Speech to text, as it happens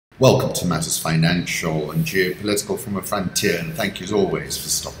Welcome to Matters Financial and Geopolitical from a Frontier, and thank you as always for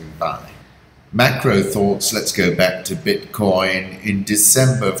stopping by. Macro thoughts, let's go back to Bitcoin. In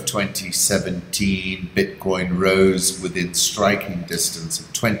December of 2017, Bitcoin rose within striking distance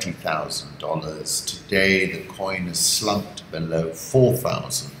of $20,000. Today, the coin has slumped below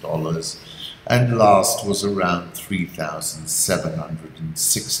 $4,000, and last was around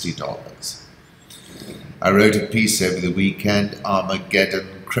 $3,760. I wrote a piece over the weekend,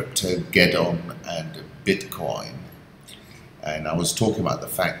 Armageddon, Cryptogeddon, and Bitcoin. And I was talking about the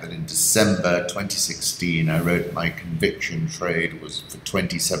fact that in December 2016, I wrote my conviction trade was for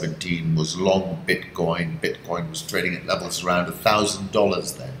 2017 was long Bitcoin. Bitcoin was trading at levels around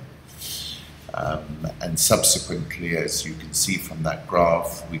 $1,000 then. And subsequently, as you can see from that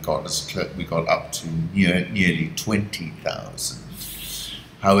graph, we got up to nearly 20,000.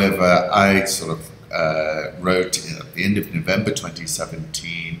 However, I sort of wrote at the end of November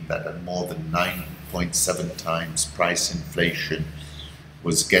 2017 that at more than 9.7 times price inflation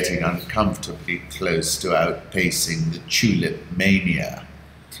was getting uncomfortably close to outpacing the tulip mania.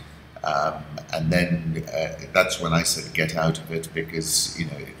 And then that's when I said get out of it, because it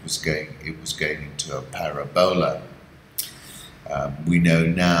was going into a parabola. We know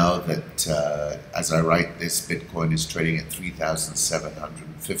now that as I write this, Bitcoin is trading at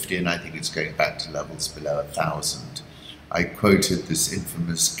 3,750, and I think it's going back to levels below 1,000. I quoted this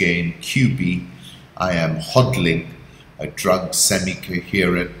infamous game QB, I am hodling, a drunk,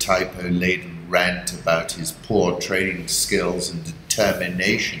 semi-coherent, typo-laden rant about his poor trading skills and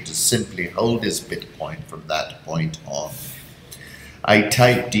determination to simply hold his Bitcoin from that point on. I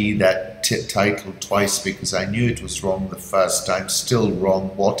typed that title twice because I knew it was wrong the first time, still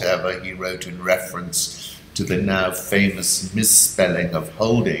wrong, whatever, he wrote in reference to the now famous misspelling of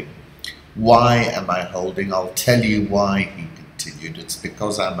holding. Why am I holding? I'll tell you why, he continued. It's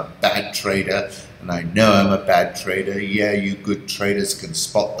because I'm a bad trader, and I know I'm a bad trader. Yeah, you good traders can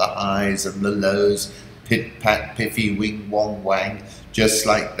spot the highs and the lows, pit-pat, piffy, wing, wong, wang, just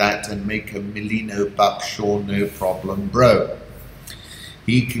like that, and make a millino buck, sure, no problem, bro.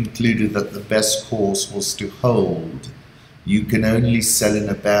 He concluded that the best course was to hold. You can only sell in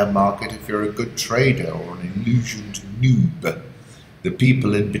a bear market if you're a good trader or an illusioned noob. The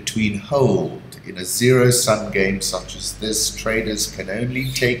people in between hold. In a zero-sum game such as this, traders can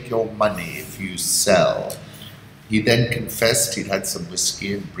only take your money if you sell. He then confessed he'd had some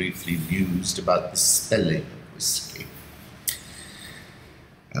whiskey and briefly mused about the spelling of whiskey.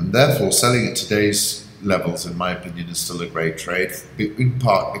 And therefore, selling at today's levels, in my opinion, is still a great trade, in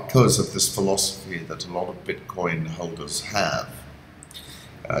part because of this philosophy that a lot of Bitcoin holders have.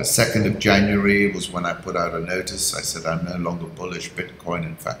 2nd of January was when I put out a notice. I said I'm no longer bullish Bitcoin,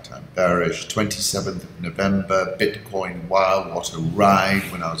 in fact I'm bearish. 27th of November, Bitcoin, wow, what a ride,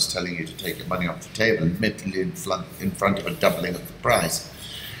 when I was telling you to take your money off the table, admittedly in front of a doubling of the price.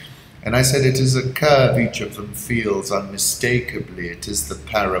 And I said it is a curve each of them feels unmistakably. It is the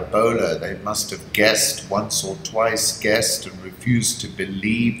parabola. They must have guessed, once or twice guessed, and refused to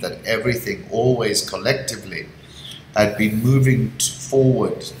believe that everything always collectively had been moving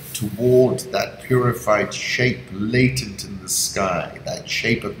forward toward that purified shape latent in the sky, that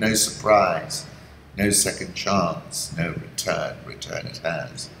shape of no surprise, no second chance, no return. Return it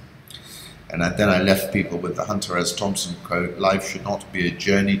has. And then I left people with the Hunter S. Thompson quote, life should not be a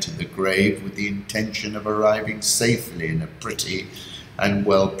journey to the grave with the intention of arriving safely in a pretty and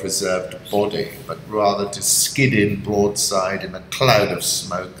well-preserved body, but rather to skid in broadside in a cloud of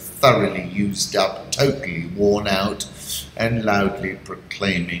smoke, thoroughly used up, totally worn out, and loudly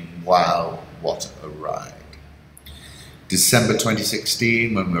proclaiming, wow, what a ride. December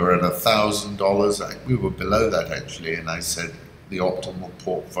 2016, when we were at $1,000, we were below that actually, and I said, the optimal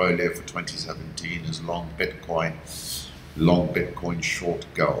portfolio for 2017 is long Bitcoin, short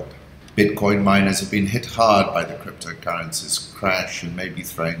gold. Bitcoin miners have been hit hard by the cryptocurrency's crash and may be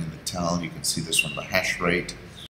throwing in the towel. You can see this from the hash rate.